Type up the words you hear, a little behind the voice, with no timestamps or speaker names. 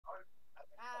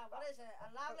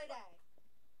lovely day.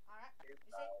 Alright, you see?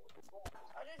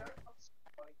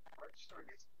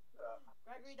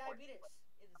 Gregory Diabetes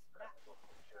is back.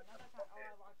 Another time. Oh,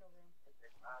 I walked over him.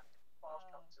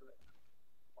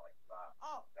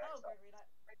 Oh, hello, Gregory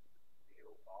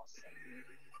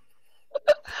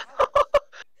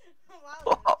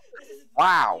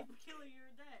Wow.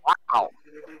 Wow.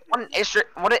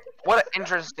 What an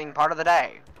interesting part of the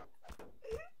day.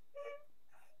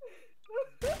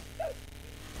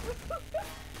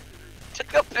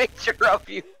 Take a picture of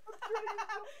you.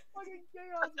 Fucking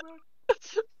chaos, man.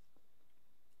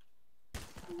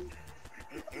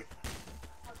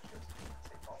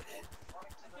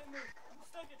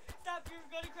 Stop, you're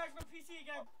gonna crash my PC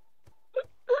again.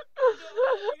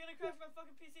 You're gonna crash my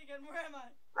fucking PC again. Where am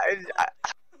I? I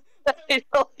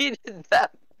deleted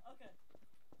that. Okay.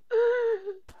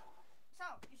 So,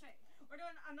 you say, we're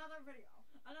doing another video.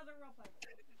 Another roleplay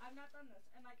video. I've not done this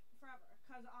in like forever.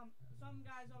 Cause some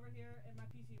guys over here in my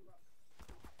PC broke.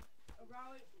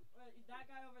 That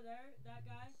guy over there, that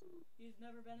guy, he's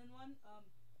never been in one.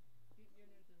 You're new to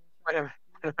this, right?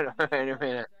 Wait a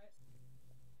minute.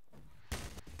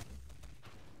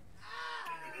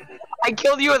 I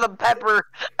killed you with a pepper.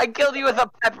 I killed you with a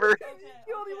pepper. Okay,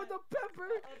 Killed you with a pepper.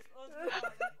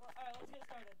 Alright, let's get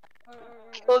started.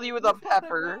 Killed you with a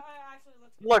pepper.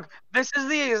 Look, this is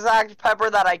the exact pepper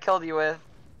that I killed you with.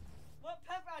 What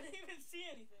pepper? I didn't even see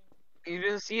anything. You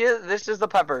didn't see it? This is the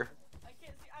pepper. I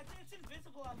can't see. I think it's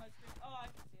invisible on my screen. Oh, I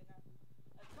can see it now.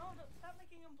 No, stop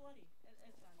making him bloody. It's fine.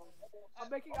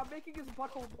 I'm making his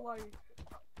butthole bloody,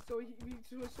 so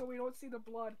we don't see the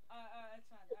blood. It's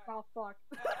fine. Oh fuck.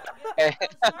 Okay.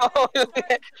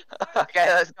 Okay,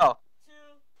 let's go. 2,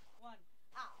 1.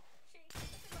 Ow.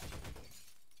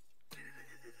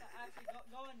 Actually,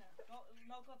 go in there.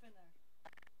 No clip in there.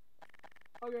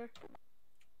 Okay.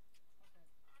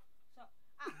 So,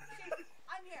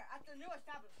 I'm here at the new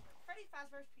establishment, Freddy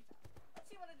Fazbear's Pizza. Let's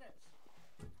see what it is.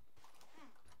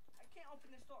 I can't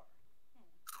open this door.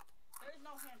 There is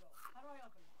no handle. How do I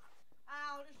open it?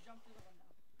 I'll just jump through the window.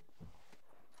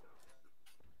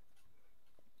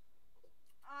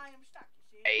 I am stuck,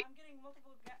 you see. Hey. I'm getting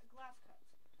multiple glass cuts.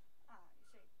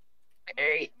 You see.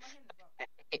 Hey. My hand is broken.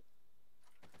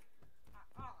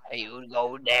 Hey, who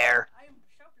goes there? I am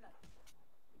so bloody.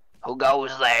 Who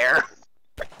goes there?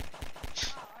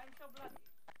 I am so bloody.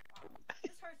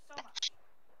 This hurts so much.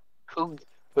 Who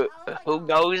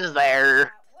goes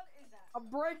there? What is that? I'm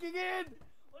breaking in.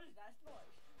 What is that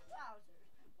noise? Wowzers.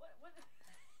 What is...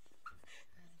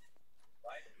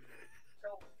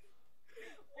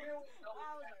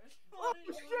 Wowzers. Oh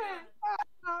shit!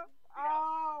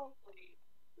 Ow! What is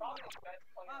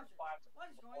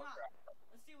going on?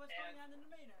 Let's see what's going on in the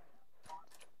main area.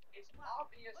 Wow.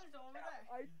 What is over there?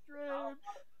 I tripped.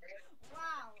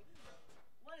 Wow.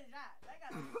 What is that? That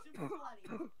guy's super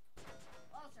bloody.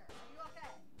 Well, sir, are you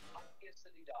okay?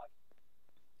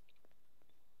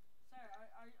 Sir,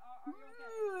 are you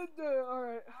okay?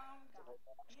 Alright. God.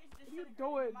 What are you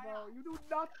doing, bro? You do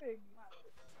nothing.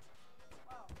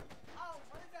 Wow. Oh,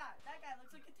 what is that? That guy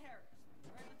looks like a terrorist.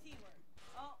 Where's the T word?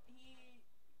 Oh, he's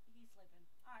sleeping.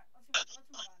 Alright, let's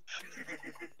move on.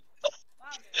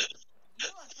 Wow, dude. You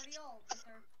look pretty old,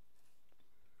 mister.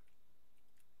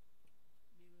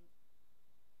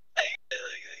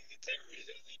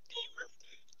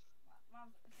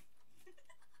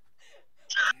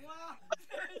 Wow, what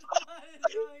is going on? What is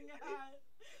going on?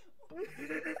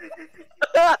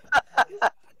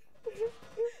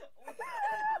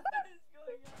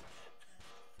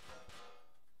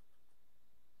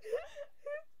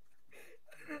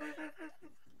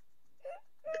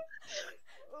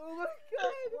 Oh my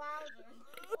god! Wow,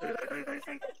 I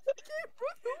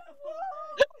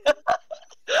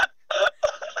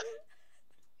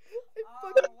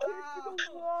fucking kicked the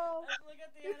wall! Let's look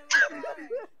at the animatronics.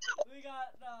 We got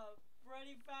the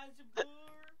Freddy Fazbear.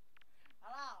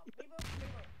 Hello, people.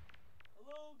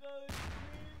 Hello, guys.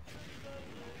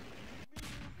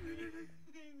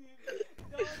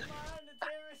 Don't mind the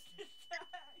terrorist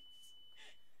attacks.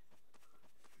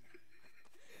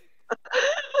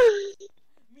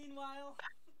 Meanwhile,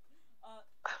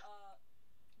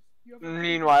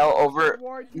 Meanwhile,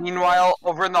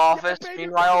 over in the office.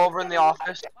 Meanwhile, over in the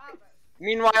office.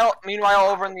 Meanwhile,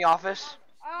 over in the office.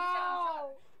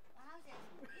 Ow!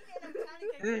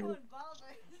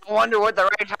 I wonder what the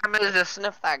right time is to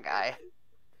sniff that guy.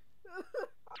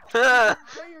 Pay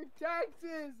your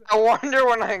taxes! I wonder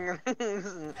when I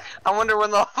wonder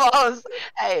when the falls.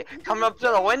 Hey, come up to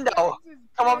the window.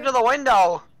 Come up to the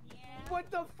window. What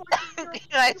the fuck is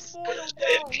Yes. your mortal wall?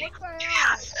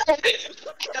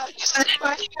 What the hell?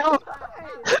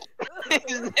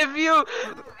 Sniff you.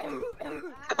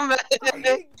 Come back.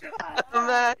 Fucking Come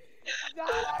back. Die!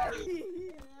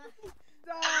 Die!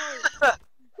 Die!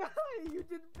 You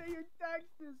didn't pay your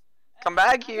taxes! Come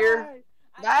back here. Die!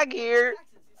 Back here.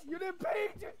 You didn't pay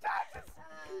your taxes!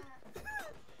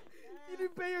 You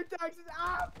didn't pay your taxes!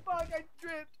 Ah, fuck, I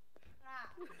tripped!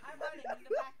 I'm hiding in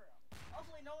the back room.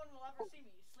 Hopefully no one will ever see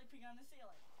me sleeping on the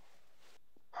ceiling.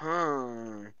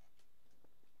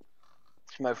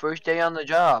 It's my first day on the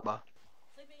job.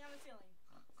 Sleeping on the ceiling.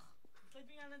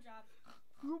 Sleeping on the job.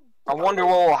 I wonder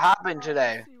what will happen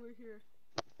today. See, we're here.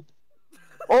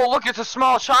 Oh, look, it's a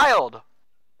small child.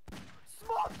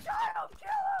 Small child,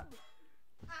 kill him!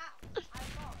 I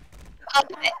saw it.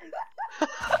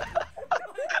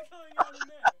 What's going on in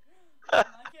there? I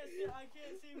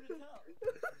can't seem to tell.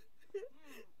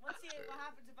 Let's see what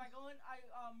happens if I go in. I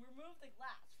remove the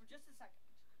glass for just a second.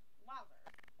 Wow,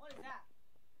 what is that?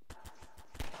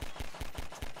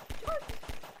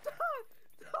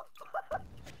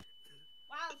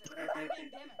 Wowzer, I'm being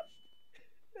damaged.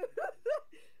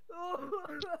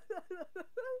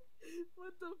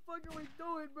 What the fuck are we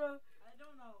doing, bro? I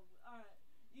don't know. Alright.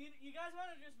 You guys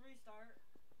want to just restart?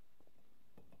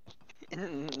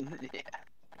 Yeah. Hey,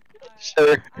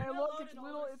 Sure. look,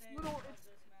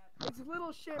 it's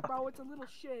little shit, bro. It's a little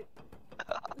shit.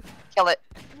 Kill it.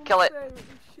 Kill it.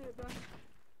 It's shit, bro.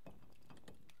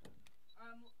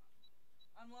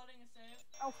 I'm loading a save.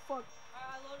 Oh fuck. I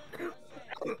loaded a save.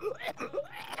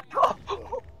 I have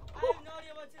no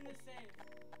idea what's in this save.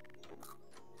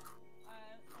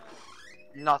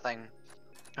 Nothing.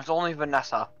 It's only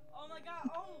Vanessa. Oh my god.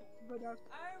 Oh. But, I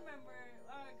remember.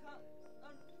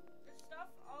 There's stuff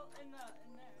all in there.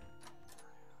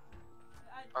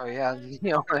 Oh yeah,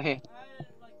 the only.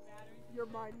 you're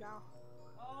mine now.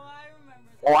 Oh, I remember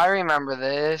this. Oh, I remember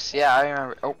this. Yeah, I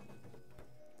remember. Oh.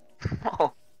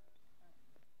 Oh.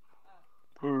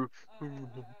 Let's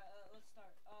start.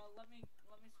 Let me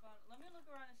spawn. Let me look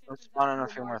around and see. Let's spawn in a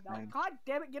few more things. God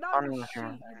damn it! Get out of the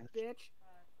sheet, you bitch!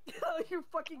 Get out of your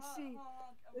fucking seat.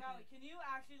 Rally, can you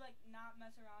actually like not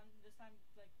mess around this time,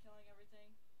 like killing everything,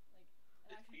 like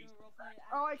and actually do a roleplay?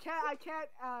 Oh, I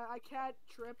can't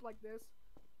trip like this.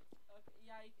 Okay,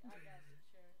 yeah, I guess,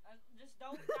 sure. Just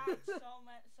don't die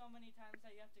so many times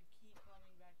that you have to keep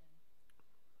coming back in.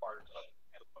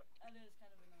 That is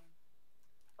kind of annoying.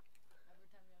 Every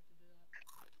time you have to do that.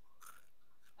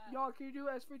 Yo, can you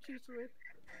do SV2 to it?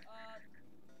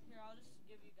 Here, I'll just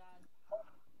give you God.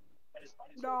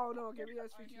 No, give me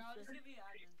SV2. Here, I'll just give you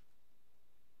admin.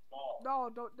 No,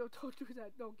 don't do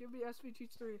that. No, give me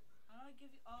SV3. How do I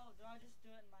give you? Oh, do I just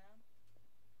do it in my own?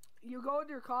 You go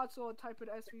into your console and type in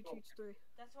SV3.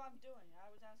 That's what I'm doing.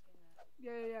 I was asking that.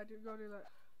 Yeah, dude, go do that.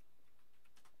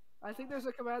 I think there's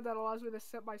a command that allows me to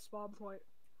set my spawn point.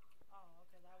 Oh,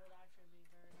 okay, that would actually be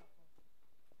very helpful.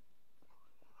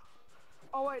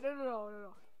 Oh wait,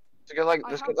 no. To get like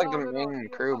the main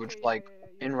crew, which like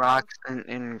in rocks and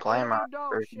in glamour.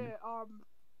 Shit.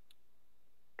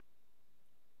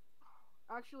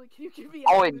 Actually, can you give me?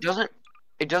 Oh, it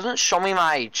doesn't show me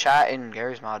my chat in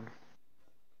Gary's mod.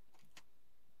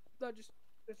 No,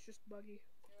 it's just buggy.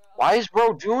 Why is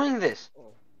bro doing this?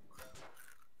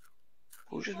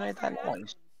 Who just made that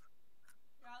noise?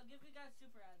 Yeah, I'll give you guys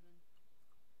super admin,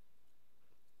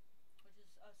 which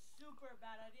is a super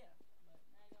bad idea, but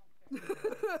I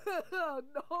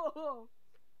don't care. No.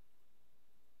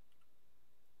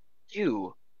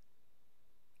 You.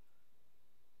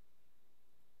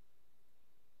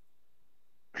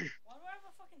 Why do I have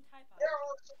a fucking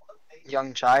typo?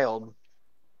 Young child.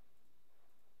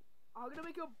 I'm gonna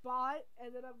make a bot,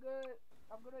 and then I'm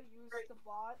gonna use the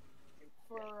bot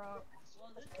for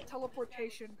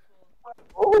teleportation.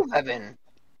 Oh, Evan.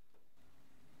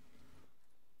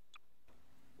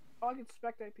 Oh, I can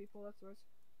spectate people. That's nice.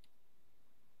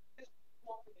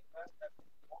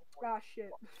 Ah,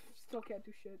 shit. Still can't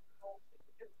do shit.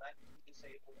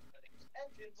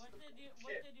 What did you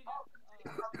get?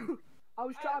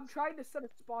 I'm trying to set a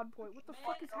spawn point. What the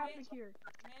fuck is happening here?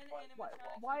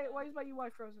 Why is my UI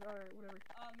frozen? Alright, whatever.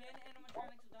 Man,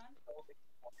 animatronics done?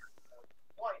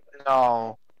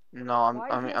 No,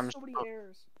 I'm so many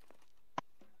errors?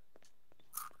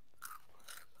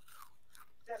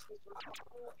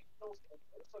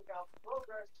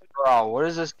 Bro, what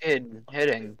is this kid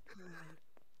hitting?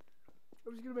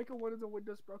 I'm just gonna make one of the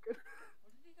windows broken. Where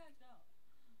did you guys go?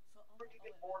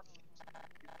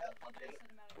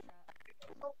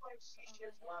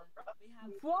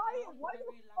 Why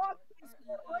the fuck is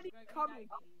Freddy coming?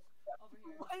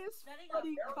 Why is Freddy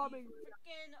coming?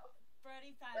 Freaking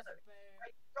Freddy Fazbear.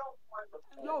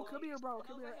 Yo, come here, bro.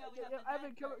 Come here.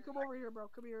 Evan, come over here, bro.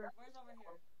 Come here. Where's over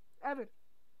here? Evan.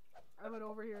 I went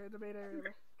over here in the main area,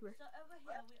 bro. Come here. So over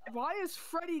here we. Why is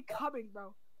Freddy coming,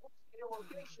 bro?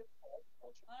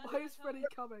 Why is Freddy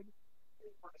coming?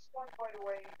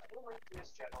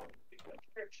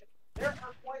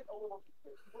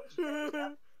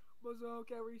 Bozo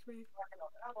can't reach me.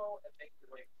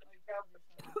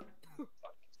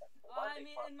 I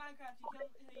mean, in Minecraft, he killed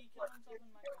himself in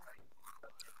Minecraft.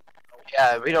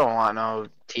 Yeah, we don't want no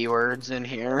T words in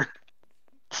here.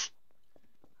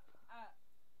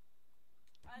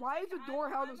 Why is the door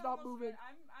handles not moving?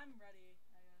 I'm ready, I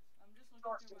guess. I'm just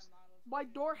looking through my models. My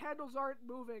door handles aren't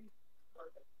moving.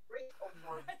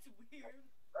 That's weird.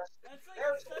 That's like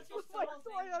such a My subtle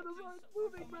door thing handles for aren't someone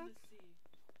moving, man. to see.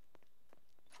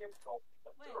 Wait.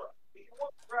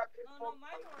 No,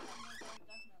 my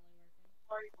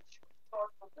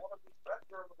door handles are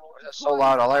definitely working. That's so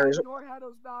loud. All I hear is. My door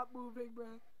handle's not moving,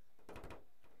 bro.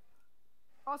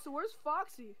 Also, where's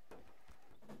Foxy?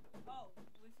 Oh,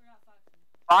 we forgot Foxy.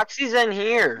 Foxy's in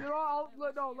here. You know,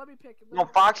 no, let me pick him. No,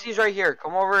 Foxy's right here.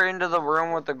 Come over into the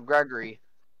room with the Gregory.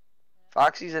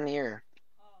 Foxy's in here.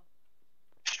 Oh.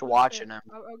 Just watching him.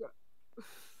 Sniffing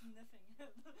him.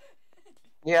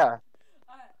 Yeah.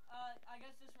 Alright, I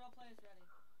guess this roleplay is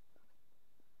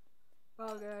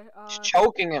ready. Okay, Just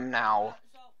choking him now.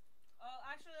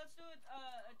 Actually, let's do a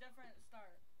different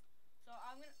start. So,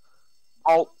 I'm gonna...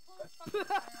 Oh.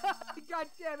 God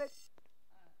damn it.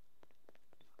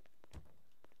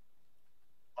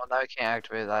 Oh, now I can't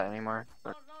activate that anymore.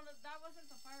 No, that wasn't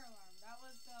the fire alarm. That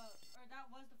was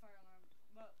the fire alarm.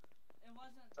 But it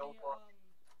wasn't the emergency mode.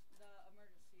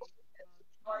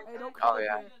 Hey, don't Oh, come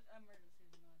yeah. here. Emergency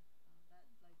mode. That's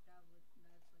super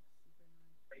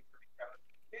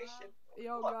annoying.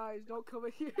 Yo, guys, don't come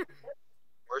in here.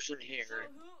 Where's in So here?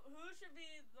 who should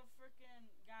be the freaking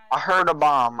guy? I heard a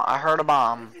bomb. I heard a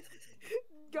bomb.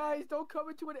 Guys, don't come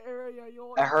into an area.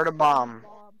 You'll I heard a bomb.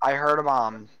 I heard a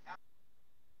bomb.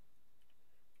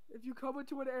 If you come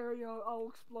into an area, I'll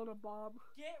explode a bomb.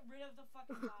 Get rid of the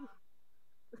fucking bomb.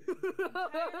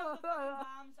 I'm tired of the fucking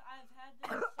bombs. I've had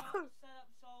this set up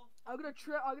so. I'm gonna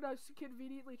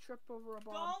conveniently trip over a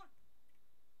bomb. Don't.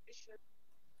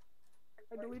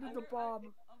 I deleted the bomb,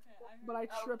 Okay, but I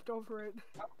tripped over it.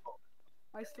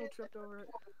 I still tripped over it.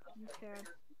 You can.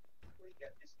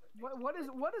 What is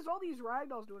all these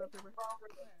ragdolls doing up there, bro?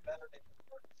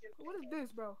 What is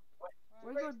this, bro?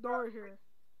 Where's the door here?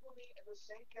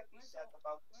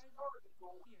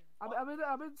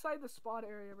 I'm inside the spawn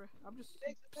area, bro. I'm just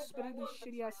spinning these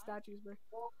shitty ass statues, bro.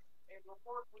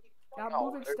 Yeah, I'm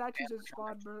moving statues in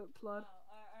spawn, bro. Blood.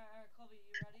 Colby, you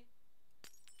ready?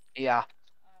 Yeah.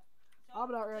 So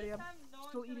I'm not ready. I'm no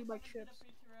still eating my chips. So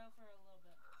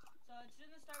it's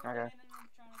gonna start Okay. with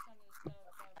animatronics on this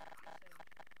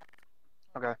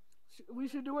Okay. We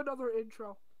should do another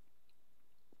intro.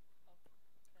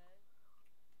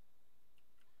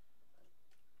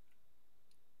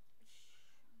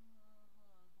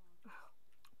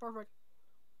 Perfect.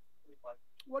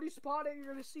 What are you spotting?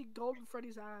 You're gonna see Golden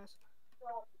Freddy's ass.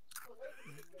 Well,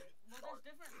 there's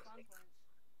different spawn points.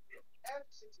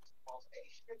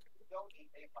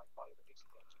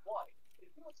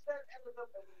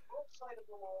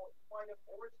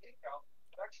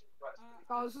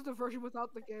 Oh, this is the version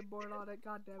without the game board on it.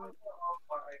 God damn it.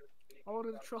 I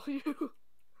wanted to troll you.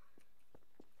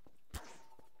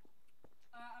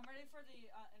 I'm ready for the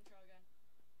intro again.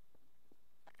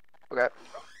 Okay.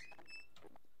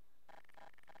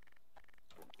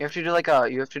 You have to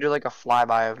do like a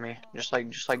flyby of me, just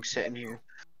like sitting here.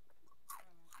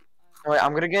 Wait,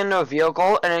 I'm gonna get into a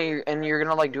vehicle and you're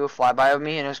gonna like do a flyby of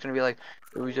me and it's gonna be like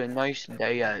it was a nice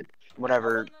day at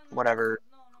whatever. No,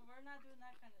 we're not doing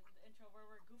that kind of intro where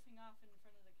we're goofing off in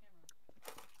front of the camera.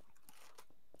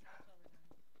 That's what we're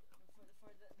doing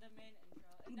for the main intro.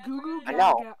 And then Goo I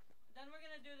know. Then we're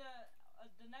gonna do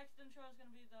the next intro is gonna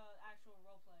be the actual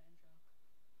roleplay intro.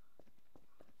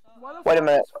 So, Wait a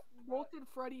minute. Molten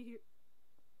Freddy here.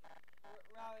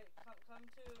 Rowie, come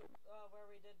to where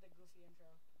we did the goofy intro.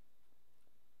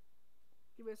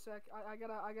 Give me a sec. I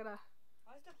gotta.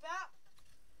 Why's the bat?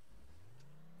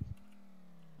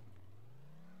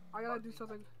 I gotta do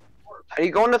something. How do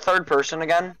you go into third person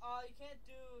again? You can't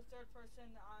do third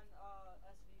person on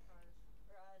SD cars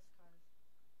or S cars.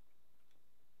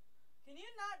 Can you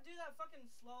not do that fucking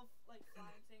slow like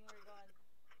flying thing where you're going?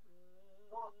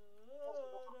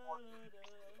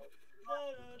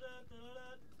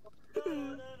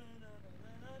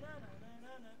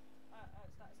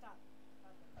 Stop.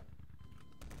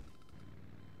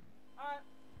 Alright,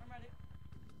 I'm ready.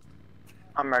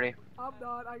 I'm ready. I'm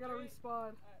not. I gotta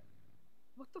respawn.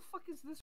 What the fuck is this